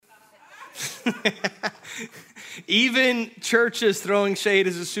Even churches throwing shade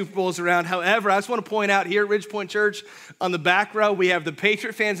as the Super Bowl is around. However, I just want to point out here at Ridgepoint Church, on the back row, we have the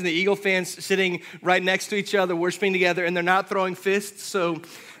Patriot fans and the Eagle fans sitting right next to each other, worshiping together, and they're not throwing fists. So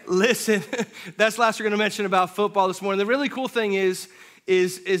listen, that's the last we're going to mention about football this morning. The really cool thing is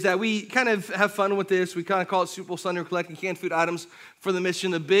that we kind of have fun with this. We kind of call it Super Bowl Sunday. We're collecting canned food items for the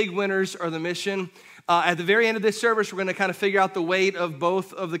mission. The big winners are the mission. At the very end of this service, we're going to kind of figure out the weight of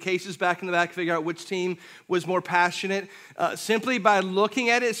both of the cases back in the back, figure out which team was more passionate. Simply by looking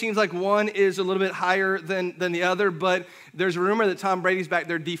at it, it seems like one is a little bit higher than the other, but there's a rumor that Tom Brady's back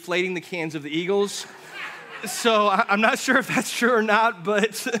there deflating the cans of the Eagles. So I'm not sure if that's true or not,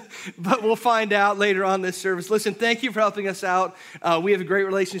 but we'll find out later on this service. Listen, thank you for helping us out. We have a great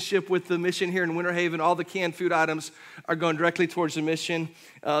relationship with the mission here in Winter Haven. All the canned food items are going directly towards the mission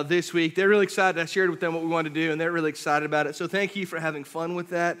this week. They're really excited. I shared with them what we wanted to do, and they're really excited about it. So thank you for having fun with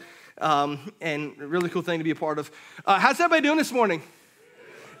that, and a really cool thing to be a part of. How's everybody doing this morning?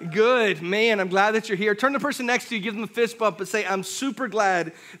 Good. Man, I'm glad that you're here. Turn to the person next to you, give them a fist bump, and say, I'm super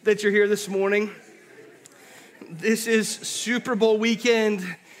glad that you're here this morning. This is Super Bowl weekend,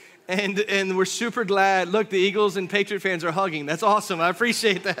 and we're super glad. Look, the Eagles and Patriot fans are hugging. That's awesome. I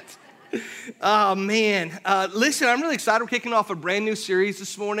appreciate that. Oh, man. Listen, I'm really excited. We're kicking off a brand new series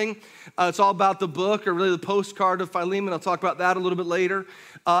this morning. It's all about the book, or really the postcard of Philemon. I'll talk about that a little bit later.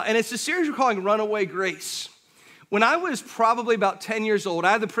 And it's a series we're calling Runaway Grace. When I was probably about 10 years old,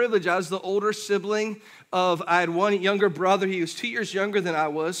 I had the privilege, I was the older sibling I had one younger brother. He was 2 years younger than I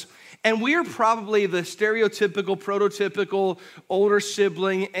was. And we are probably the stereotypical, prototypical older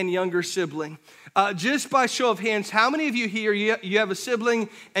sibling and younger sibling. Just by show of hands, how many of you here, you have a sibling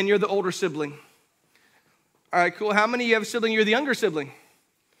and you're the older sibling? All right, cool. How many of you have a sibling, you're the younger sibling?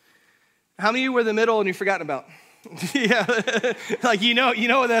 How many of you were the middle and you've forgotten about? Yeah, like you know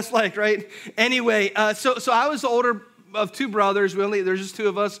what that's like, right? Anyway, so I was the older of two brothers. There's just two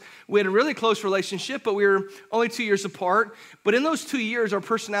of us. We had a really close relationship, but we were only 2 years apart. But in those 2 years, our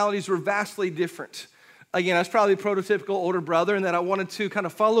personalities were vastly different. Again, I was probably a prototypical older brother in that I wanted to kind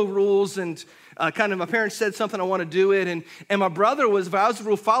of follow rules and kind of my parents said something, I want to do it. And my brother was, if I was the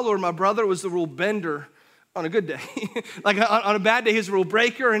rule follower, my brother was the rule bender on a good day. Like on a bad day, he's a rule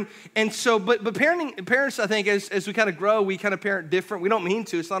breaker. And so, but parents, I think, as we kind of grow, we kind of parent different. We don't mean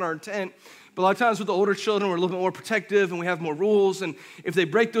to, it's not our intent. But a lot of times with the older children, we're a little bit more protective and we have more rules. And if they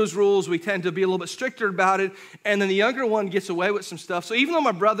break those rules, we tend to be a little bit stricter about it. And then the younger one gets away with some stuff. So even though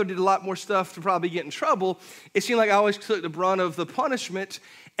my brother did a lot more stuff to probably get in trouble, it seemed like I always took the brunt of the punishment.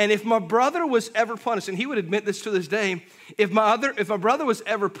 And if my brother was ever punished, and he would admit this to this day, if my brother was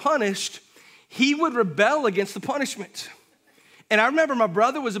ever punished, he would rebel against the punishment. And I remember my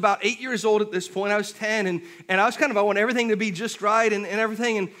brother was about 8 years old at this point. I was 10, and I was I want everything to be just right and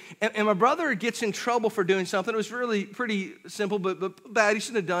everything. And my brother gets in trouble for doing something. It was really pretty simple, but bad. He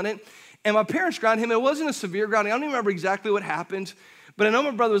shouldn't have done it. And my parents grounded him. It wasn't a severe grounding. I don't even remember exactly what happened, but I know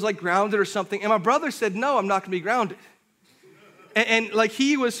my brother was like grounded or something. And my brother said, no, I'm not going to be grounded. And like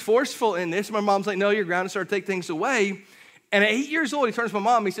he was forceful in this. My mom's like, no, you're grounded. Started to take things away. And at 8 years old, he turns to my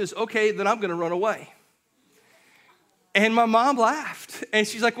mom. He says, okay, then I'm going to run away. And my mom laughed. And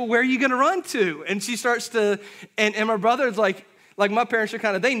she's like, well, where are you going to run to? And she starts to, and my brother's like my parents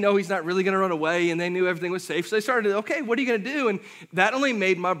are they know he's not really going to run away. And they knew everything was safe. So they started, okay, what are you going to do? And that only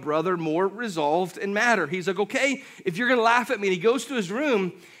made my brother more resolved and madder. He's like, okay, if you're going to laugh at me. And he goes to his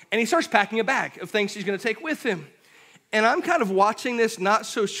room and he starts packing a bag of things he's going to take with him. And I'm kind of watching this, not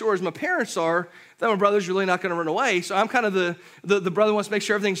so sure as my parents are, that my brother's really not going to run away. So I'm kind of the brother wants to make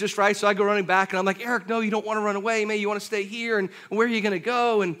sure everything's just right. So I go running back, and I'm like, Eric, no, you don't want to run away. Maybe you want to stay here, and where are you going to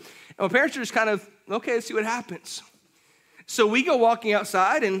go? And my parents are just kind of, okay, let's see what happens. So we go walking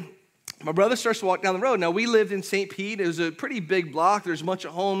outside, and my brother starts to walk down the road. Now, we lived in St. Pete. It was a pretty big block. There's a bunch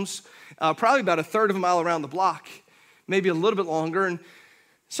of homes, probably about a third of a mile around the block, maybe a little bit longer. And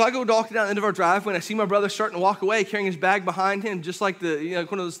so I go walking down the end of our driveway, and I see my brother starting to walk away, carrying his bag behind him, just like one of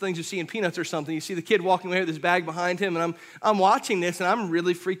those things you see in Peanuts or something. You see the kid walking away with his bag behind him, and I'm watching this, and I'm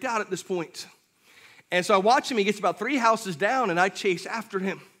really freaked out at this point. And so I watch him. He gets about 3 houses down, and I chase after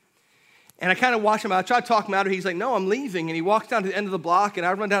him. And I kind of watch him. I try to talk him out of it. He's like, no, I'm leaving. And he walks down to the end of the block, and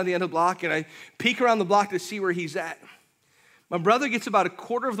I run down to the end of the block, and I peek around the block to see where he's at. My brother gets about a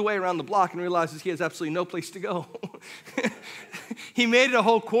quarter of the way around the block and realizes he has absolutely no place to go. He made it a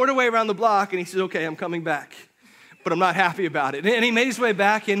whole quarter way around the block, and he says, okay, I'm coming back. But I'm not happy about it. And he made his way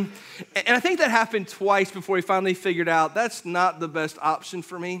back, and I think that happened twice before he finally figured out that's not the best option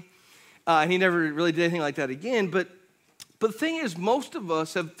for me. And he never really did anything like that again. But the thing is, most of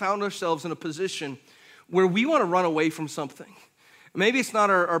us have found ourselves in a position where we want to run away from something. Maybe it's not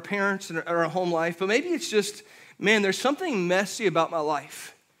our parents or our home life, but maybe it's just, man, there's something messy about my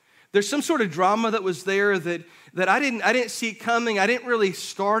life. There's some sort of drama that was there that I didn't see it coming. I didn't really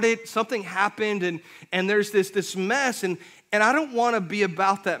start it. Something happened, and there's this mess, and I don't want to be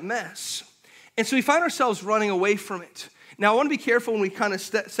about that mess. And so we find ourselves running away from it. Now, I want to be careful when we kind of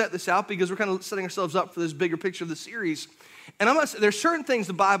set this out because we're kind of setting ourselves up for this bigger picture of the series. And there's certain things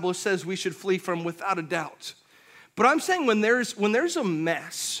the Bible says we should flee from without a doubt. But I'm saying when there's a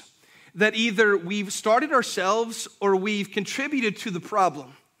mess that either we've started ourselves or we've contributed to the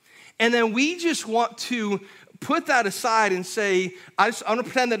problem, and then we just want to put that aside and say, I'm going to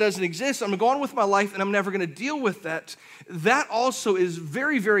pretend that doesn't exist. I'm going to go on with my life, and I'm never going to deal with that. That also is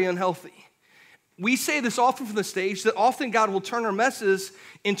very, very unhealthy. We say this often from the stage, that often God will turn our messes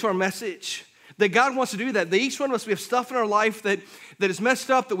into our message. That God wants to do that. That each one of us, we have stuff in our life that is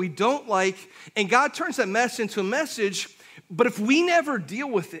messed up, that we don't like, and God turns that mess into a message, but if we never deal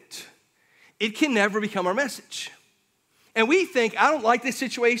with it, it can never become our message. And we think, I don't like this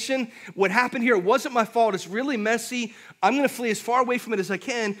situation. What happened here wasn't my fault. It's really messy. I'm going to flee as far away from it as I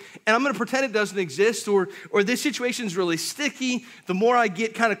can, and I'm going to pretend it doesn't exist, or this situation is really sticky. The more I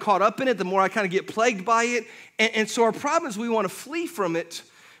get kind of caught up in it, the more I kind of get plagued by it. And so our problem is we want to flee from it,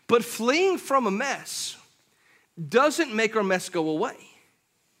 but fleeing from a mess doesn't make our mess go away.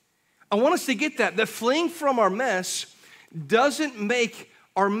 I want us to get that fleeing from our mess doesn't make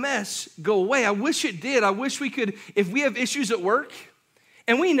our mess go away. I wish it did. I wish we could, if we have issues at work,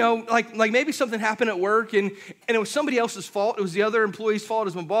 and we know, like maybe something happened at work and it was somebody else's fault. It was the other employee's fault. It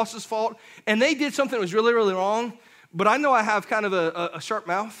was my boss's fault. And they did something that was really, really wrong. But I know I have kind of a sharp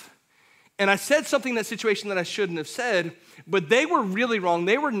mouth. And I said something in that situation that I shouldn't have said. But they were really wrong.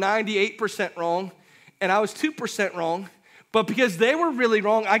 They were 98% wrong. And I was 2% wrong. But because they were really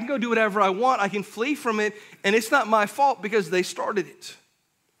wrong, I can go do whatever I want. I can flee from it. And it's not my fault because they started it.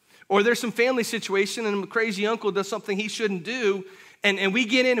 Or there's some family situation and a crazy uncle does something he shouldn't do, and we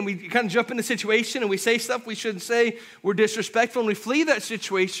get in and we kind of jump in the situation and we say stuff we shouldn't say. We're disrespectful and we flee that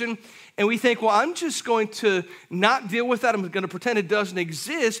situation and we think, well, I'm just going to not deal with that. I'm going to pretend it doesn't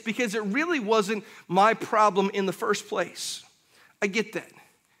exist because it really wasn't my problem in the first place. I get that.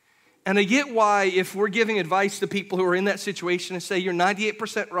 And I get why if we're giving advice to people who are in that situation and say you're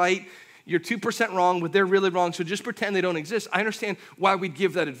 98% right, you're 2% wrong, but they're really wrong, so just pretend they don't exist. I understand why we'd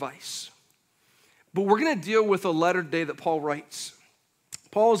give that advice. But we're going to deal with a letter today that Paul writes.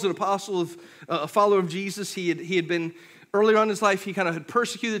 Paul is an apostle, a follower of Jesus. He had been, earlier on in his life, he kind of had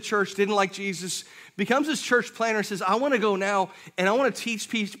persecuted the church, didn't like Jesus, becomes his church planner, says, I want to go now, and I want to teach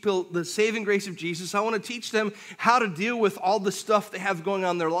people the saving grace of Jesus. I want to teach them how to deal with all the stuff they have going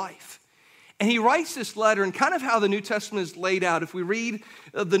on in their life. And he writes this letter, and kind of how the New Testament is laid out. If we read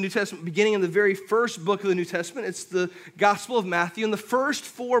the New Testament, beginning in the very first book of the New Testament, it's the Gospel of Matthew. And the first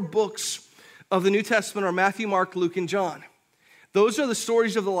 4 books of the New Testament are Matthew, Mark, Luke, and John. Those are the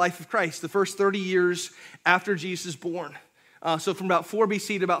stories of the life of Christ, the first 30 years after Jesus is born. So from about 4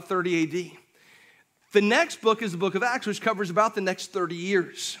 BC to about 30 AD. The next book is the book of Acts, which covers about the next 30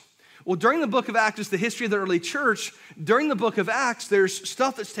 years. Well, during the book of Acts is the history of the early church. During the book of Acts, there's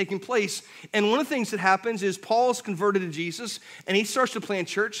stuff that's taking place. And one of the things that happens is Paul's converted to Jesus, and he starts to plant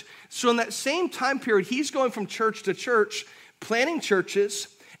church. So in that same time period, he's going from church to church, planting churches.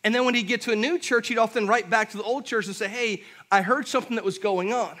 And then when he'd get to a new church, he'd often write back to the old church and say, hey, I heard something that was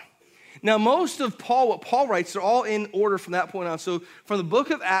going on. Now, most of what Paul writes, they're all in order from that point on. So from the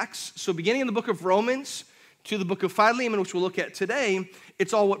book of Acts, so beginning in the book of Romans to the book of Philemon, which we'll look at today,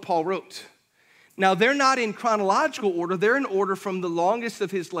 it's all what Paul wrote. Now, they're not in chronological order. They're in order from the longest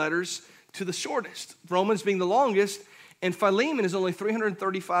of his letters to the shortest. Romans being the longest, and Philemon is only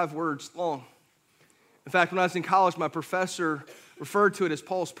 335 words long. In fact, when I was in college, my professor referred to it as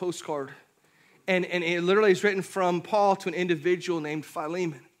Paul's postcard. And it literally is written from Paul to an individual named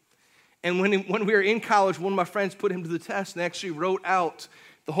Philemon. And when we were in college, one of my friends put him to the test and actually wrote out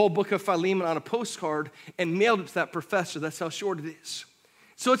the whole book of Philemon on a postcard and mailed it to that professor. That's how short it is.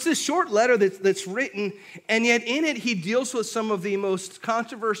 So it's this short letter that's written, and yet in it he deals with some of the most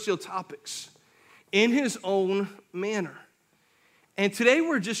controversial topics in his own manner. And today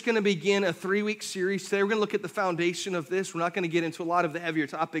we're just going to begin a 3-week series. Today we're going to look at the foundation of this. We're not going to get into a lot of the heavier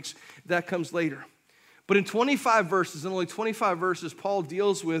topics. That comes later. But in 25 verses, in only 25 verses, Paul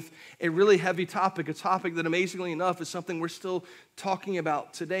deals with a really heavy topic, a topic that amazingly enough is something we're still talking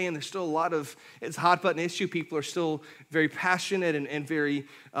about today, and there's still a lot of, it's a hot button issue. People are still very passionate and very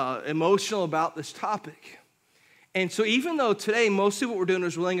emotional about this topic. And so even though today, mostly what we're doing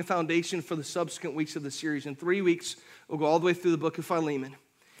is we're laying a foundation for the subsequent weeks of the series. In 3 weeks, we'll go all the way through the book of Philemon.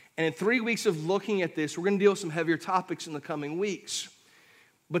 And in 3 weeks of looking at this, we're going to deal with some heavier topics in the coming weeks.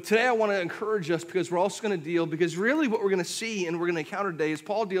 But today I want to encourage us because we're also going to deal, because really what we're going to see and we're going to encounter today is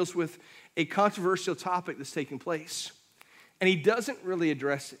Paul deals with a controversial topic that's taking place. And he doesn't really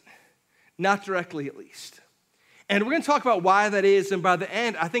address it, not directly at least. And we're going to talk about why that is, and by the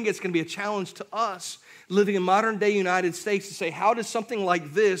end, I think it's going to be a challenge to us living in modern day United States to say, how does something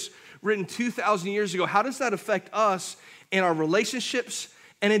like this, written 2,000 years ago, how does that affect us in our relationships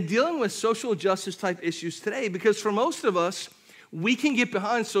and in dealing with social justice type issues today? Because for most of us, we can get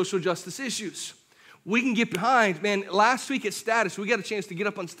behind social justice issues. We can get behind, man, last week at Status, we got a chance to get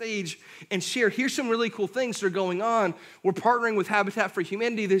up on stage and share, here's some really cool things that are going on. We're partnering with Habitat for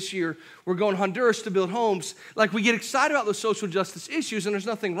Humanity this year. We're going to Honduras to build homes. Like, we get excited about those social justice issues, and there's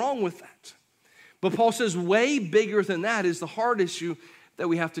nothing wrong with that. But Paul says way bigger than that is the hard issue that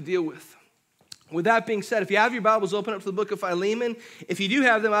we have to deal with. With that being said, if you have your Bibles, open up to the book of Philemon. If you do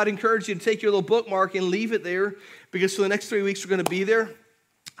have them, I'd encourage you to take your little bookmark and leave it there, because for the next 3 weeks, we're going to be there.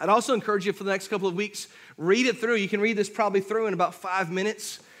 I'd also encourage you for the next couple of weeks, read it through. You can read this probably through in about 5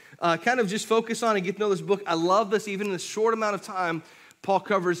 minutes. Kind of just focus on and get to know this book. I love this. Even in a short amount of time, Paul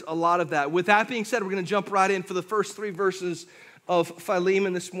covers a lot of that. With that being said, we're going to jump right in for the first 3 verses of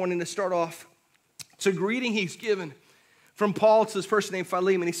Philemon this morning to start off. It's a greeting he's given from Paul to this person named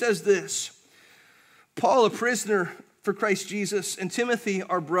Philemon. He says this: Paul, a prisoner for Christ Jesus, and Timothy,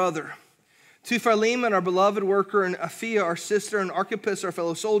 our brother, to Philemon, our beloved worker, and Apphia, our sister, and Archippus, our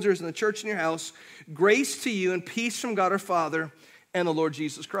fellow soldiers, and the church in your house, grace to you and peace from God our Father and the Lord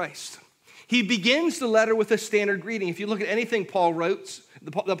Jesus Christ. He begins the letter with a standard greeting. If you look at anything Paul writes,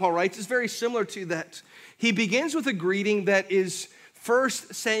 it's very similar to that. He begins with a greeting that is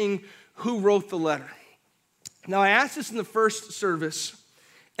first saying who wrote the letter. Now, I asked this in the first service,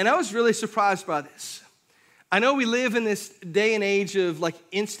 and I was really surprised by this. I know we live in this day and age of like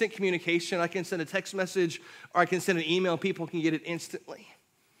instant communication. I can send a text message or I can send an email. People can get it instantly.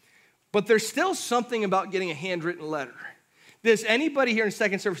 But there's still something about getting a handwritten letter. Does anybody here in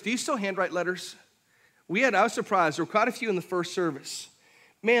second service, do you still handwrite letters? I was surprised. There were quite a few in the first service.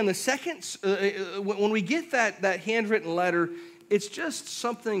 Man, the second, when we get that handwritten letter, it's just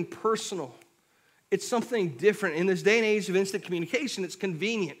something personal. It's something different. In this day and age of instant communication, it's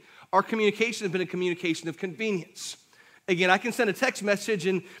convenient. Our communication has been a communication of convenience. Again, I can send a text message,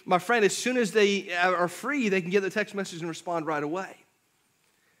 and my friend, as soon as they are free, they can get the text message and respond right away.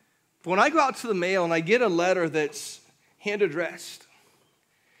 But when I go out to the mail and I get a letter that's hand-addressed,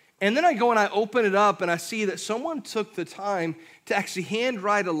 and then I go and I open it up and I see that someone took the time to actually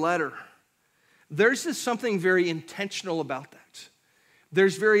handwrite a letter, there's just something very intentional about that.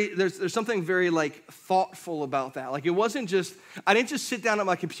 There's something very like thoughtful about that. Like, it wasn't just, I didn't just sit down at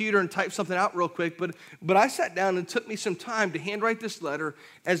my computer and type something out real quick, but I sat down and it took me some time to handwrite this letter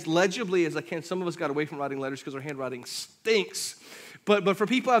as legibly as I can. Some of us got away from writing letters because our handwriting stinks. But for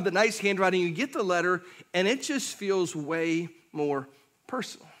people who have the nice handwriting, you get the letter and it just feels way more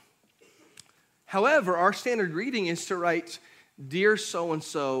personal. However, our standard greeting is to write dear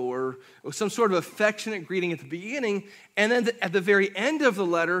so-and-so, or some sort of affectionate greeting at the beginning, and then at the very end of the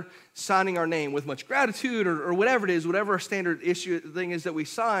letter, signing our name with much gratitude, or whatever it is, whatever our standard issue thing is that we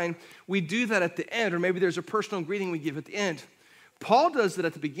sign, we do that at the end, or maybe there's a personal greeting we give at the end. Paul does that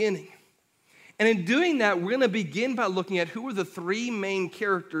at the beginning. And in doing that, we're going to begin by looking at who are the 3 main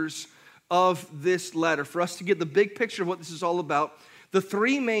characters of this letter. For us to get the big picture of what this is all about, the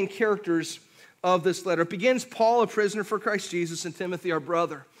 3 main characters of this letter. It begins, Paul, a prisoner for Christ Jesus, and Timothy, our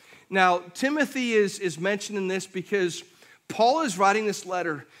brother. Now, Timothy is mentioned in this because Paul is writing this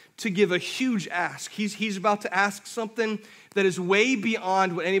letter to give a huge ask. He's about to ask something that is way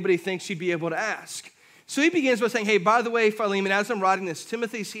beyond what anybody thinks he'd be able to ask. So he begins by saying, hey, by the way, Philemon, as I'm writing this,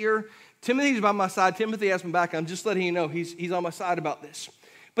 Timothy's here. Timothy's by my side. Timothy has my back. I'm just letting you know he's on my side about this.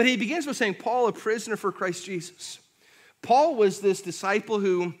 But he begins by saying, Paul, a prisoner for Christ Jesus. Paul was this disciple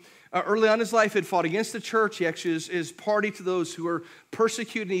who early on in his life had fought against the church. He actually is party to those who are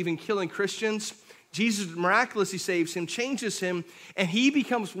persecuting and even killing Christians. Jesus miraculously saves him, changes him, and he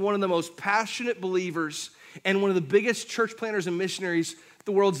becomes one of the most passionate believers and one of the biggest church planters and missionaries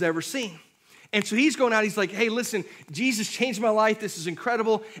the world's ever seen. And so he's going out, he's like, hey, listen, Jesus changed my life. This is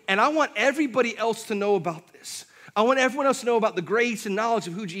incredible. And I want everybody else to know about this. I want everyone else to know about the grace and knowledge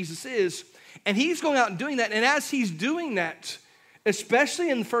of who Jesus is. And he's going out and doing that. And as he's doing that, especially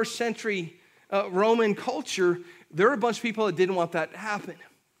in the first century Roman culture, there are a bunch of people that didn't want that to happen.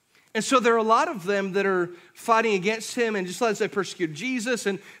 And so there are a lot of them that are fighting against him, and just as they persecuted Jesus,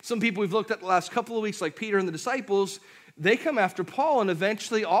 and some people we've looked at the last couple of weeks, like Peter and the disciples, they come after Paul, and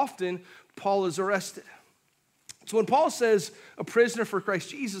eventually, often, Paul is arrested. So when Paul says a prisoner for Christ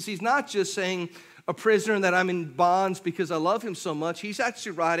Jesus, he's not just saying a prisoner that I'm in bonds because I love him so much. He's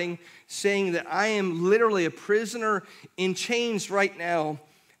actually writing, saying that I am literally a prisoner in chains right now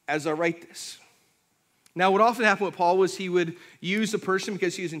as I write this. Now, what often happened with Paul was he would use a person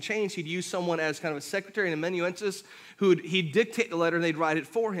because he was in chains. He'd use someone as kind of a secretary, an amanuensis, he'd dictate the letter and they'd write it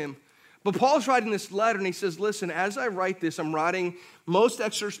for him. But Paul's writing this letter and he says, listen, as I write this, I'm writing, most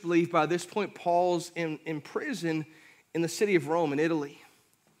experts believe by this point Paul's in prison in the city of Rome in Italy.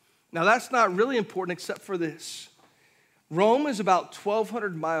 Now, that's not really important except for this. Rome is about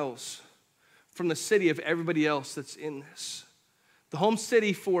 1,200 miles from the city of everybody else that's in this. The home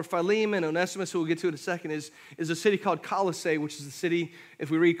city for Philemon, Onesimus, who we'll get to in a second, is a city called Colossae, which is the city,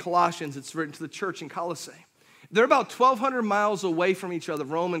 if we read Colossians, it's written to the church in Colossae. They're about 1,200 miles away from each other,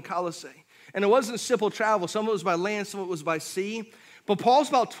 Rome and Colossae. And it wasn't simple travel. Some of it was by land, some of it was by sea. But Paul's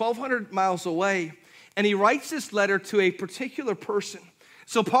about 1,200 miles away, and he writes this letter to a particular person.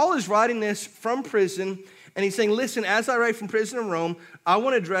 So Paul is writing this from prison, and he's saying, listen, as I write from prison in Rome, I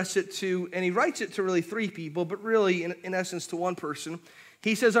want to address it to, and he writes it to really three people, but really, in essence, to one person.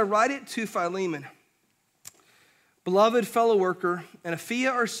 He says, I write it to Philemon, beloved fellow worker, and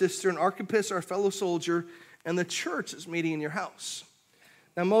Apphia, our sister, and Archippus, our fellow soldier, and the church is meeting in your house.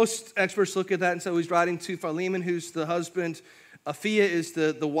 Now, most experts look at that and say, he's writing to Philemon, who's the husband. Apphia is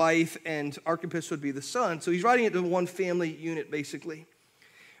the wife, and Archippus would be the son. So he's writing it to one family unit, basically.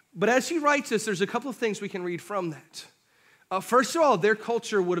 But as he writes this, there's a couple of things we can read from that. First of all, their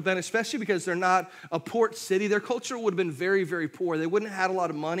culture would have been, especially because they're not a port city, their culture would have been very, very poor. They wouldn't have had a lot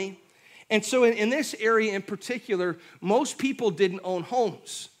of money. And so in this area in particular, most people didn't own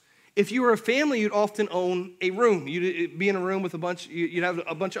homes. If you were a family, you'd often own a room. You'd be in a room with you'd have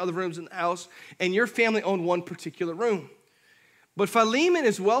a bunch of other rooms in the house, and your family owned one particular room. But Philemon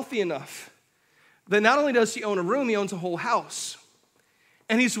is wealthy enough that not only does he own a room, he owns a whole house.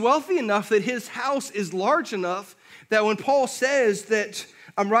 And he's wealthy enough that his house is large enough that when Paul says that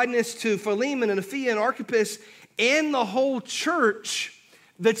I'm writing this to Philemon and Apphia and Archippus and the whole church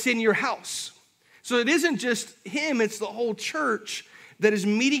that's in your house. So it isn't just him, it's the whole church that is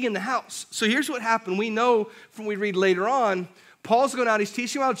meeting in the house. So here's what happened. We know from we read later on, Paul's going out, he's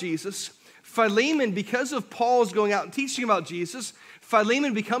teaching about Jesus. Philemon, because of Paul's going out and teaching about Jesus,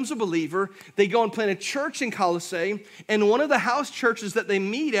 Philemon becomes a believer. They go and plant a church in Colossae, and one of the house churches that they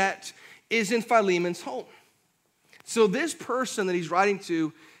meet at is in Philemon's home. So this person that he's writing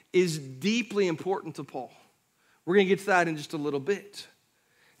to is deeply important to Paul. We're going to get to that in just a little bit.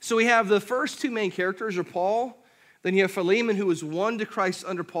 So we have the first two main characters are Paul. Then you have Philemon, who was won to Christ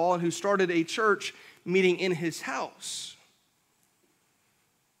under Paul and who started a church meeting in his house.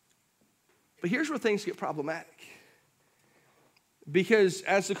 But here's where things get problematic. Because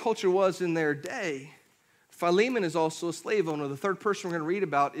as the culture was in their day, Philemon is also a slave owner. The third person we're going to read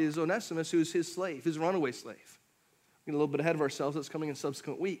about is Onesimus, who is his slave, his runaway slave. We're getting a little bit ahead of ourselves. That's coming in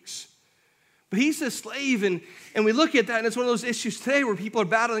subsequent weeks. But he's a slave, and we look at that, and it's one of those issues today where people are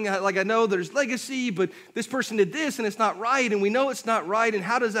battling, like I know there's legacy, but this person did this, and it's not right, and we know it's not right, and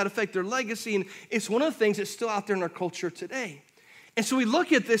how does that affect their legacy? And it's one of the things that's still out there in our culture today. And so we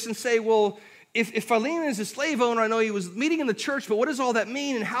look at this and say, well, if Philemon is a slave owner, I know he was meeting in the church, but what does all that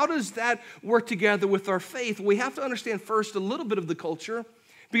mean, and how does that work together with our faith? We have to understand first a little bit of the culture,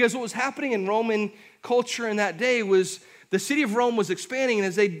 because what was happening in Roman culture in that day was the city of Rome was expanding, and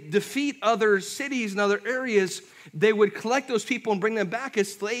as they defeat other cities and other areas, they would collect those people and bring them back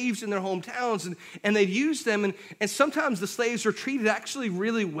as slaves in their hometowns, and they'd use them, and sometimes the slaves were treated actually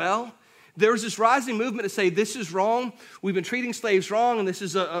really well. There was this rising movement to say, this is wrong, we've been treating slaves wrong, and this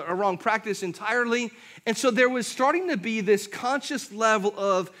is a wrong practice entirely. And so there was starting to be this conscious level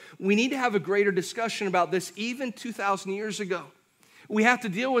of, we need to have a greater discussion about this even 2,000 years ago. We have to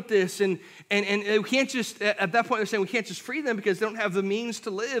deal with this, and we can't just, at that point, they're saying we can't just free them because they don't have the means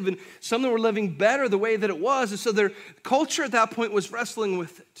to live, and some of them were living better the way that it was, and so their culture at that point was wrestling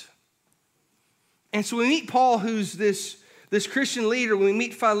with it. And so we meet Paul, who's this Christian leader. We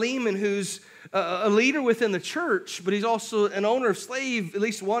meet Philemon, who's a leader within the church, but he's also an owner of slave, at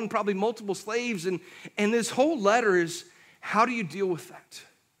least one, probably multiple slaves, and this whole letter is, how do you deal with that?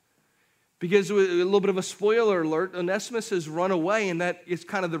 Because a little bit of a spoiler alert, Onesimus has run away, and that is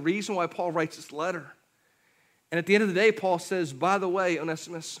kind of the reason why Paul writes this letter. And at the end of the day, Paul says, by the way,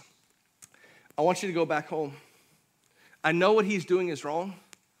 Onesimus, I want you to go back home. I know what he's doing is wrong,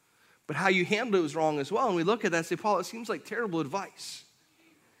 but how you handle it was wrong as well. And we look at that and say, Paul, it seems like terrible advice.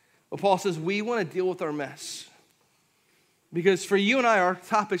 But Paul says, we want to deal with our mess. Because for you and I, our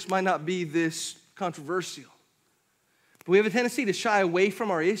topics might not be this controversial. But we have a tendency to shy away from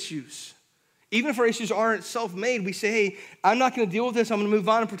our issues Even if our issues aren't self-made, we say, hey, I'm not going to deal with this. I'm going to move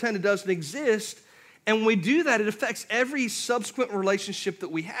on and pretend it doesn't exist. And when we do that, it affects every subsequent relationship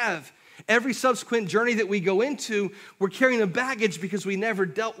that we have. Every subsequent journey that we go into, we're carrying a baggage because we never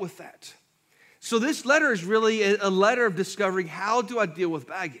dealt with that. So this letter is really a letter of discovering, how do I deal with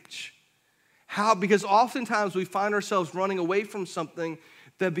baggage? How? Because oftentimes we find ourselves running away from something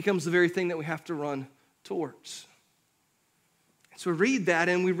that becomes the very thing that we have to run towards. So we read that,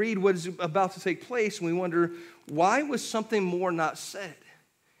 and we read what is about to take place, and we wonder, why was something more not said?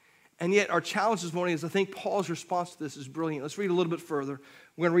 And yet our challenge this morning is, I think Paul's response to this is brilliant. Let's read a little bit further.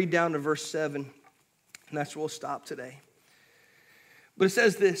 We're going to read down to verse 7, and that's where we'll stop today. But it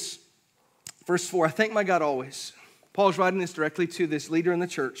says this, verse 4, I thank my God always. Paul's writing this directly to this leader in the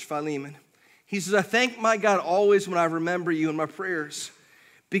church, Philemon. He says, I thank my God always when I remember you in my prayers,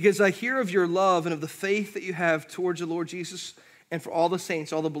 because I hear of your love and of the faith that you have towards the Lord Jesus and for all the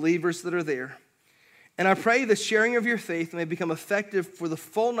saints, all the believers that are there. And I pray the sharing of your faith may become effective for the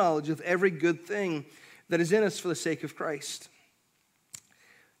full knowledge of every good thing that is in us for the sake of Christ.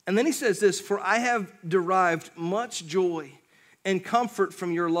 And then he says this, for I have derived much joy and comfort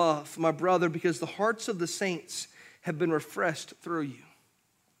from your love, my brother, because the hearts of the saints have been refreshed through you.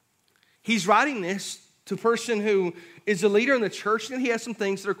 He's writing this to a person who is a leader in the church, and he has some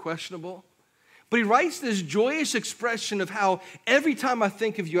things that are questionable. But he writes this joyous expression of how every time I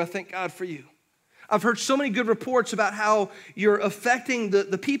think of you, I thank God for you. I've heard so many good reports about how you're affecting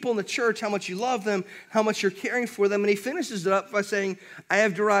the people in the church, how much you love them, how much you're caring for them. And he finishes it up by saying, I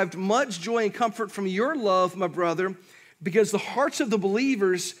have derived much joy and comfort from your love, my brother, because the hearts of the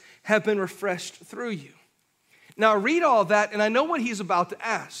believers have been refreshed through you. Now I read all of that, and I know what he's about to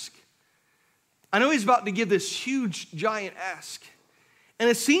ask. I know he's about to give this huge, giant ask. And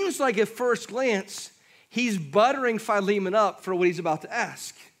it seems like at first glance, he's buttering Philemon up for what he's about to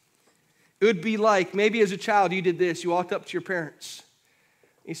ask. It would be like, maybe as a child you did this, you walked up to your parents.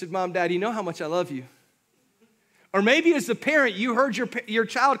 You said, Mom, Dad, you know how much I love you. Or maybe as a parent, you heard your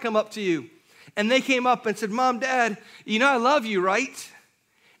child come up to you, and they came up and said, Mom, Dad, you know I love you, right?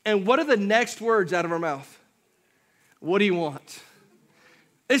 And what are the next words out of our mouth? What do you want?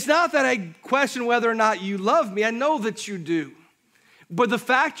 It's not that I question whether or not you love me. I know that you do. But the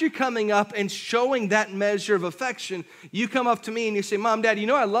fact you're coming up and showing that measure of affection, you come up to me and you say, Mom, Dad, you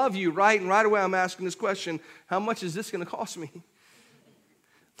know I love you, right? And right away I'm asking this question, how much is this going to cost me?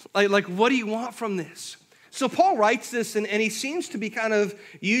 Like, what do you want from this? So Paul writes this, and he seems to be kind of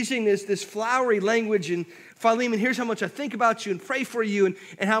using this flowery language. And Philemon, here's how much I think about you and pray for you,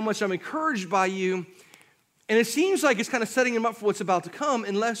 and how much I'm encouraged by you. And it seems like it's kind of setting him up for what's about to come,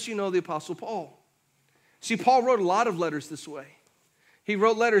 unless you know the Apostle Paul. See, Paul wrote a lot of letters this way. He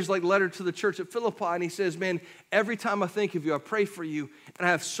wrote letters like letter to the church at Philippi, and he says, man, every time I think of you, I pray for you, and I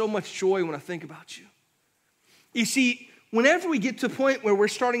have so much joy when I think about you. You see, whenever we get to a point where we're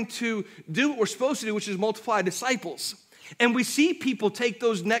starting to do what we're supposed to do, which is multiply disciples, and we see people take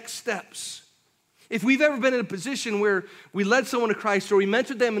those next steps. If we've ever been in a position where we led someone to Christ or we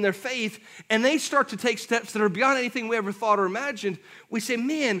mentored them in their faith, and they start to take steps that are beyond anything we ever thought or imagined, we say,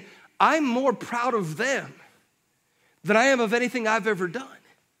 man, I'm more proud of them than I am of anything I've ever done.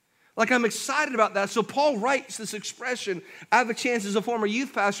 Like, I'm excited about that. So Paul writes this expression. I have a chance as a former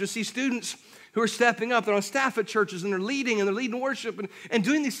youth pastor to see students who are stepping up. They're on staff at churches, and they're leading worship and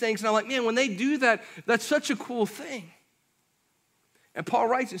doing these things. And I'm like, man, when they do that, that's such a cool thing. And Paul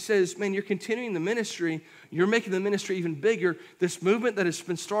writes and says, man, you're continuing the ministry. You're making the ministry even bigger. This movement that has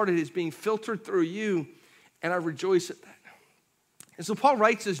been started is being filtered through you, and I rejoice at that. And so Paul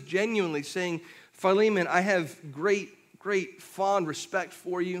writes this genuinely, saying, Philemon, I have great, fond respect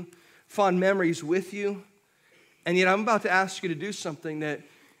for you, fond memories with you, and yet I'm about to ask you to do something that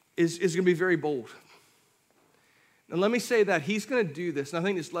is going to be very bold. And let me say that he's going to do this, and I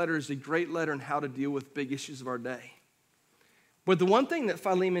think this letter is a great letter on how to deal with big issues of our day. But the one thing that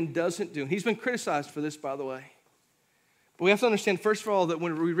Philemon doesn't do, and he's been criticized for this, by the way, but we have to understand, first of all, that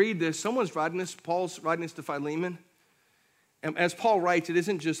when we read this, someone's writing this, Paul's writing this to Philemon. And as Paul writes, it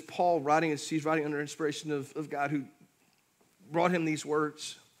isn't just Paul writing this, he's writing under inspiration of God who brought him these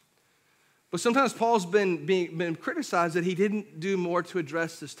words. But sometimes Paul's been criticized that he didn't do more to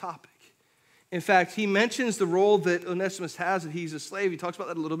address this topic. In fact, he mentions the role that Onesimus has, that he's a slave. He talks about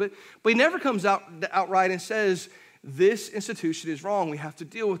that a little bit. But he never comes out outright and says, this institution is wrong. We have to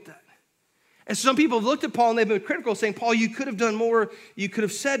deal with that. And some people have looked at Paul and they've been critical, saying, Paul, you could have done more, you could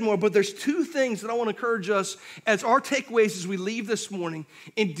have said more, but there's two things that I want to encourage us as our takeaways as we leave this morning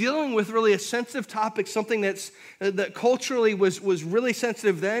in dealing with really a sensitive topic, something that culturally was really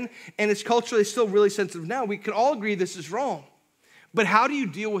sensitive then, and it's culturally still really sensitive now. We can all agree this is wrong, but how do you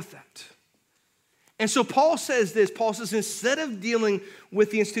deal with that? And so Paul says this. Paul says, instead of dealing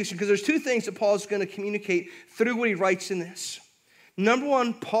with the institution, because there's two things that Paul is going to communicate through what he writes in this. Number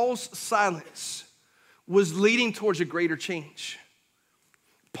one, Paul's silence was leading towards a greater change.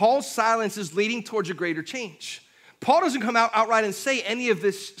 Paul's silence is leading towards a greater change. Paul doesn't come out outright and say any of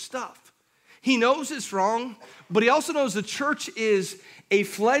this stuff. He knows it's wrong, but he also knows the church is a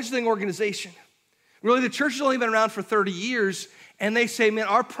fledgling organization. Really, the church has only been around for 30 years, and they say, man,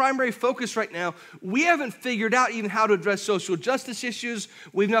 our primary focus right now, we haven't figured out even how to address social justice issues.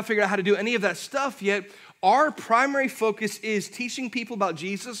 We've not figured out how to do any of that stuff yet. Our primary focus is teaching people about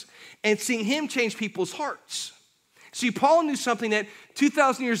Jesus and seeing him change people's hearts. See, Paul knew something that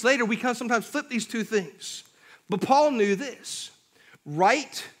 2,000 years later, we can sometimes flip these two things. But Paul knew this: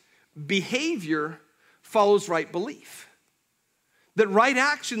 right behavior follows right belief. That right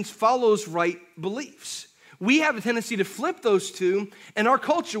actions follows right beliefs. We have a tendency to flip those two. In our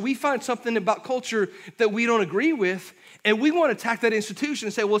culture, we find something about culture that we don't agree with, and we want to attack that institution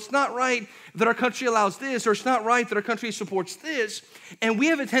and say, well, it's not right that our country allows this, or it's not right that our country supports this. And we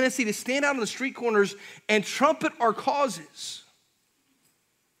have a tendency to stand out on the street corners and trumpet our causes.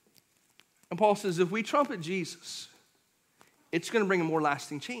 And Paul says, if we trumpet Jesus, it's going to bring a more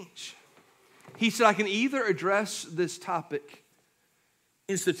lasting change. He said, I can either address this topic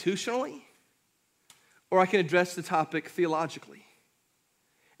institutionally, or I can address the topic theologically.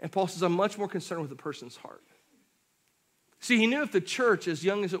 And Paul says, I'm much more concerned with the person's heart. See, he knew if the church, as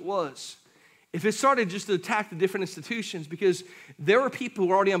young as it was, if it started just to attack the different institutions, because there were people who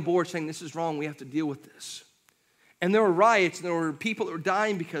were already on board saying, this is wrong, we have to deal with this. And there were riots, and there were people that were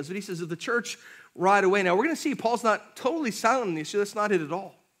dying because of it. He says, if the church right away. Now, we're going to see Paul's not totally silent on the issue. That's not it at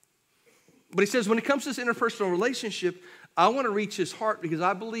all. But he says, when it comes to this interpersonal relationship, I want to reach his heart, because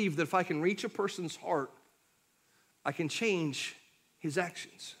I believe that if I can reach a person's heart, I can change his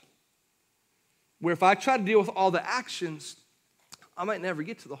actions. Where if I try to deal with all the actions, I might never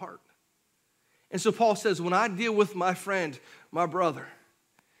get to the heart. And so Paul says, when I deal with my friend, my brother,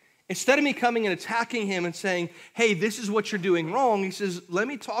 instead of me coming and attacking him and saying, hey, this is what you're doing wrong, he says, let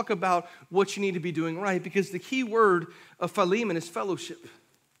me talk about what you need to be doing right, because the key word of Philemon is fellowship.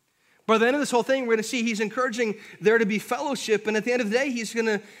 By the end of this whole thing, we're going to see he's encouraging there to be fellowship, and at the end of the day, he's going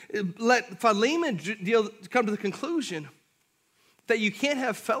to let Philemon come to the conclusion that you can't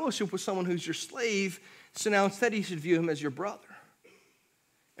have fellowship with someone who's your slave, so now instead you should view him as your brother.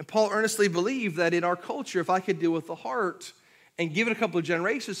 And Paul earnestly believed that in our culture, if I could deal with the heart and give it a couple of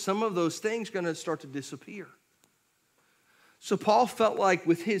generations, some of those things are going to start to disappear. So Paul felt like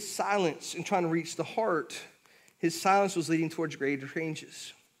with his silence in trying to reach the heart, his silence was leading towards greater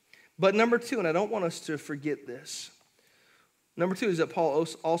changes. But number two, and I don't want us to forget this, number two is that Paul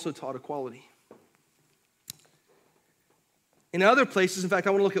also taught equality. In other places, in fact, I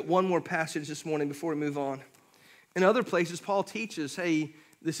want to look at one more passage this morning before we move on. In other places, Paul teaches, hey,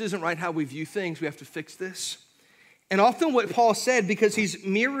 this isn't right how we view things. We have to fix this. And often what Paul said, because he's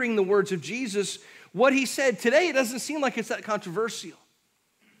mirroring the words of Jesus, what he said today, it doesn't seem like it's that controversial.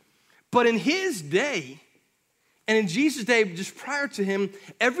 But in his day, and in Jesus' day, just prior to him,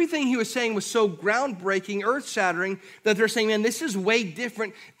 everything he was saying was so groundbreaking, earth-shattering, that they're saying, man, this is way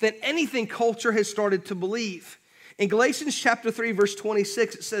different than anything culture has started to believe. In Galatians chapter 3, verse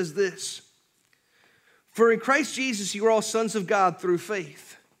 26, it says this: for in Christ Jesus you are all sons of God through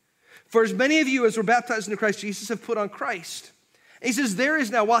faith. For as many of you as were baptized into Christ Jesus have put on Christ. And he says, there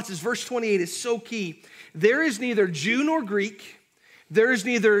is now, watch this, verse 28 is so key. There is neither Jew nor Greek. There is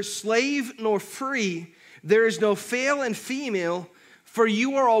neither slave nor free. There is no male and female, for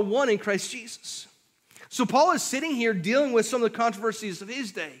you are all one in Christ Jesus. So Paul is sitting here dealing with some of the controversies of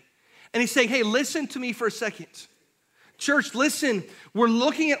his day. And he's saying, hey, listen to me for a second. Church, listen, we're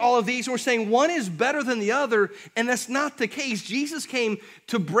looking at all of these and we're saying one is better than the other, and that's not the case. Jesus came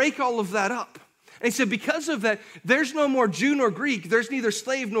to break all of that up. And he said, because of that, there's no more Jew nor Greek. There's neither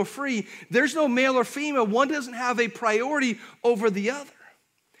slave nor free. There's no male or female. One doesn't have a priority over the other.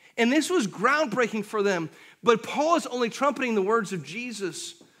 And this was groundbreaking for them. But Paul is only trumpeting the words of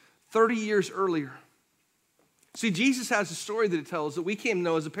Jesus 30 years earlier. See, Jesus has a story that he tells that we came to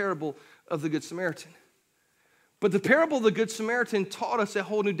know as a parable of the Good Samaritan. But the parable of the Good Samaritan taught us a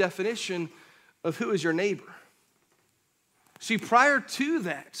whole new definition of who is your neighbor. See, prior to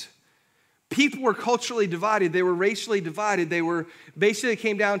that, people were culturally divided. They were racially divided. They were basically, it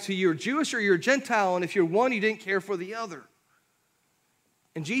came down to you're Jewish or you're Gentile, and if you're one, you didn't care for the other.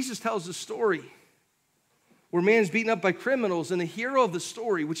 And Jesus tells a story where man's beaten up by criminals, and the hero of the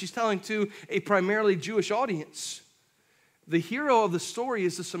story, which he's telling to a primarily Jewish audience, the hero of the story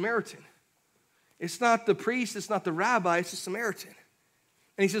is the Samaritan. It's not the priest, it's not the rabbi, it's the Samaritan.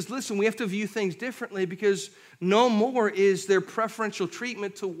 And he says, listen, we have to view things differently because no more is there preferential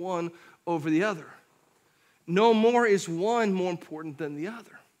treatment to one over the other. No more is one more important than the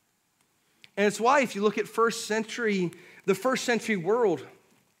other. And it's why if you look at the first century world,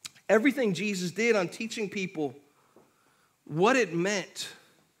 everything Jesus did on teaching people what it meant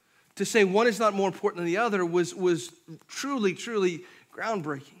to say one is not more important than the other was truly, truly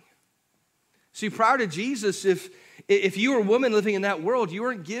groundbreaking. See, prior to Jesus, if you were a woman living in that world, you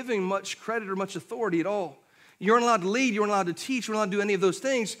weren't giving much credit or much authority at all. You weren't allowed to lead, you weren't allowed to teach, you weren't allowed to do any of those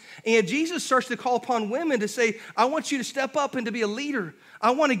things. And yet Jesus starts to call upon women to say, I want you to step up and to be a leader.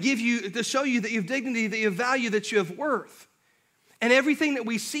 I want to show you that you have dignity, that you have value, that you have worth. And everything that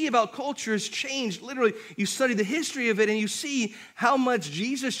we see about culture has changed. Literally, you study the history of it and you see how much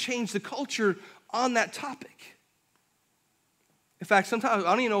Jesus changed the culture on that topic. In fact, sometimes,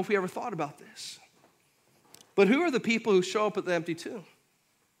 I don't even know if we ever thought about this. But who are the people who show up at the empty tomb?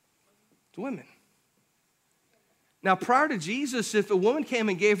 It's women. Now, prior to Jesus, if a woman came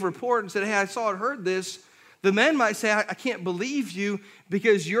and gave a report and said, hey, I saw or heard this, the men might say, I can't believe you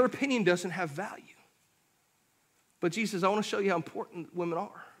because your opinion doesn't have value. But Jesus says, I want to show you how important women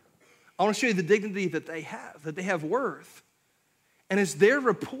are. I want to show you the dignity that they have worth. And it's their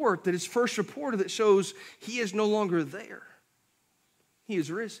report that is first reported that shows he is no longer there. He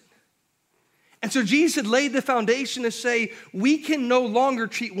is risen. And so Jesus had laid the foundation to say we can no longer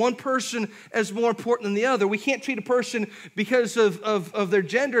treat one person as more important than the other. We can't treat a person because of their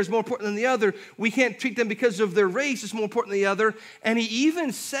gender as more important than the other. We can't treat them because of their race as more important than the other. And he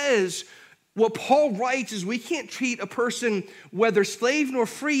even says, what Paul writes is we can't treat a person, whether slave nor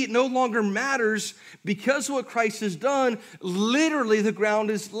free, it no longer matters because of what Christ has done. Literally, the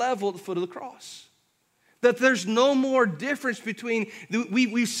ground is level at the foot of the cross. That there's no more difference between,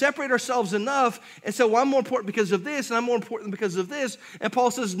 we separate ourselves enough and say, well, I'm more important because of this, and I'm more important because of this. And Paul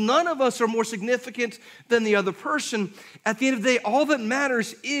says, none of us are more significant than the other person. At the end of the day, all that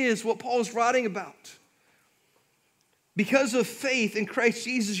matters is what Paul is writing about. Because of faith in Christ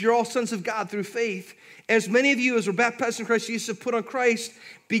Jesus, you're all sons of God through faith. As many of you as were baptized in Christ Jesus have put on Christ.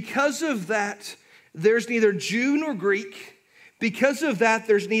 Because of that, there's neither Jew nor Greek. Because of that,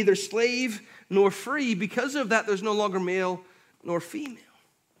 there's neither slave nor free. Because of that, there's no longer male nor female.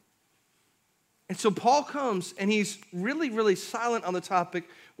 And so Paul comes, and he's really, really silent on the topic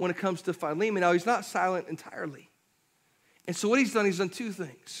when it comes to Philemon. Now, he's not silent entirely. And so what he's done two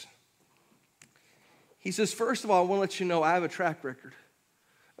things. He says, first of all, I want to let you know I have a track record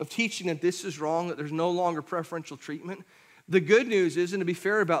of teaching that this is wrong, that there's no longer preferential treatment. The good news is, and to be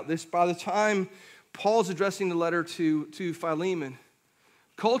fair about this, by the time Paul's addressing the letter to Philemon,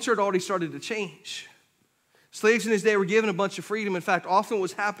 culture had already started to change. Slaves in his day were given a bunch of freedom. In fact, often what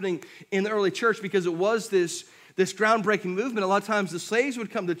was happening in the early church, because it was this groundbreaking movement, a lot of times the slaves would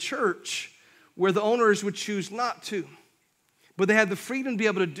come to church where the owners would choose not to. But they had the freedom to be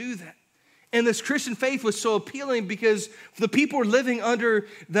able to do that. And this Christian faith was so appealing because the people were living under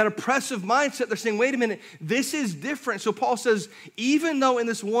that oppressive mindset. They're saying, wait a minute, this is different. So Paul says, even though in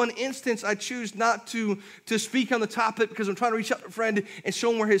this one instance I choose not to speak on the topic because I'm trying to reach out to a friend and show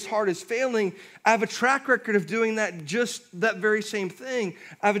him where his heart is failing, I have a track record of doing that, just that very same thing.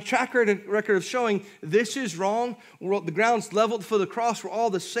 I have a track record of showing this is wrong. The ground's leveled for the cross. We're all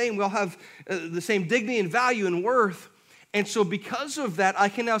the same. We all have the same dignity and value and worth. And so because of that, I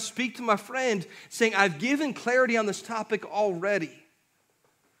can now speak to my friend saying, I've given clarity on this topic already.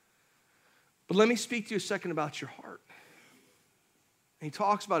 But let me speak to you a second about your heart. And he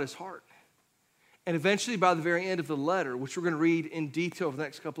talks about his heart. And eventually by the very end of the letter, which we're going to read in detail over the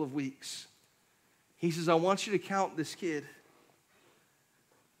next couple of weeks, he says, I want you to count this kid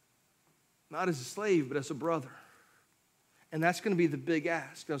not as a slave, but as a brother. And that's going to be the big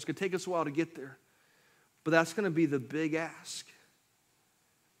ask. Now, it's going to take us a while to get there. But that's going to be the big ask.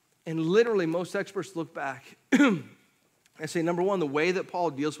 And literally, most experts look back and say, number one, the way that Paul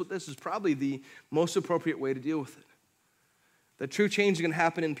deals with this is probably the most appropriate way to deal with it. The true change is going to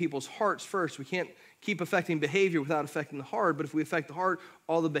happen in people's hearts first. We can't keep affecting behavior without affecting the heart. But if we affect the heart,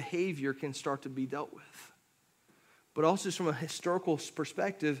 all the behavior can start to be dealt with. But also just from a historical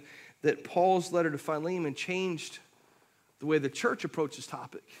perspective, that Paul's letter to Philemon changed the way the church approaches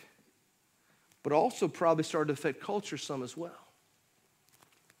topic, but also probably started to affect culture some as well.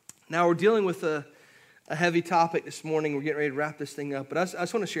 Now, we're dealing with a heavy topic this morning. We're getting ready to wrap this thing up. But I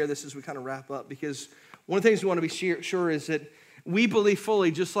just want to share this as we kind of wrap up, because one of the things we want to be sure is that we believe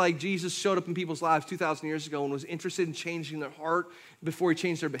fully, just like Jesus showed up in people's lives 2,000 years ago and was interested in changing their heart before he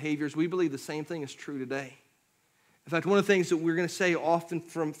changed their behaviors, we believe the same thing is true today. In fact, one of the things that we're going to say often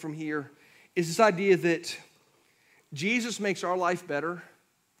from here is this idea that Jesus makes our life better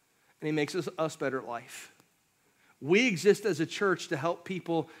and he makes us better at life. We exist as a church to help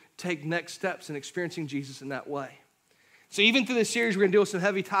people take next steps in experiencing Jesus in that way. So even through this series, we're going to deal with some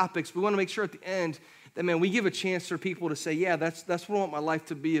heavy topics. We want to make sure at the end that, man, we give a chance for people to say, yeah, that's what I want my life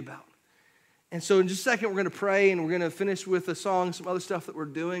to be about. And so in just a second, we're going to pray, and we're going to finish with a song, some other stuff that we're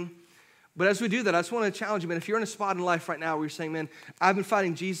doing. But as we do that, I just want to challenge you, man, if you're in a spot in life right now where you're saying, man, I've been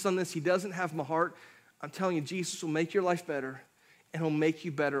fighting Jesus on this. He doesn't have my heart. I'm telling you, Jesus will make your life better, and he'll make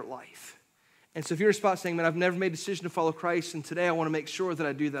you better at life. And so if you're in a spot saying, man, I've never made a decision to follow Christ, and today I want to make sure that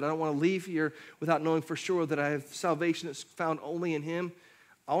I do that. I don't want to leave here without knowing for sure that I have salvation that's found only in him.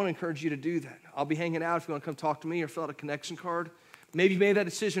 I want to encourage you to do that. I'll be hanging out if you want to come talk to me or fill out a connection card. Maybe you made that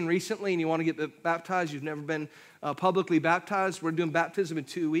decision recently and you want to get baptized. You've never been publicly baptized. We're doing baptism in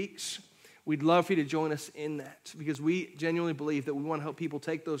 2 weeks. We'd love for you to join us in that because we genuinely believe that we want to help people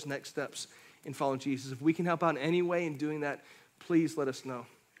take those next steps in following Jesus. If we can help out in any way in doing that, please let us know.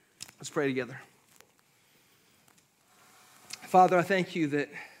 Let's pray together. Father, I thank you that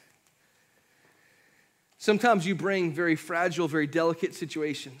sometimes you bring very fragile, very delicate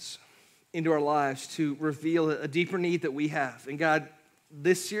situations into our lives to reveal a deeper need that we have. And God,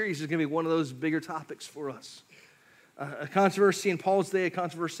 this series is going to be one of those bigger topics for us. A controversy in Paul's day, a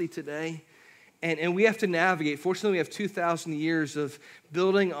controversy today. And we have to navigate. Fortunately, we have 2,000 years of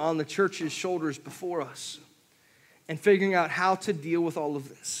building on the church's shoulders before us and figuring out how to deal with all of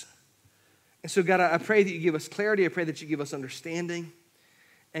this. And so, God, I pray that you give us clarity. I pray that you give us understanding.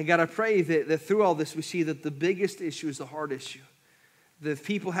 And God, I pray that through all this, we see that the biggest issue is the heart issue. That if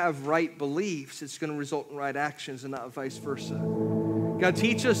people have right beliefs, it's going to result in right actions and not vice versa. God,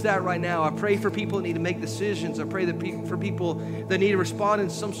 teach us that right now. I pray for people that need to make decisions. I pray that for people that need to respond in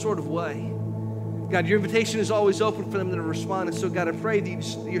some sort of way. God, your invitation is always open for them to respond. And so, God, I pray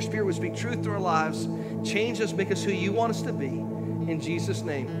that your Spirit would speak truth to our lives, change us, make us who you want us to be. In Jesus'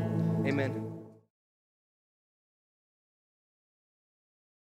 name, amen.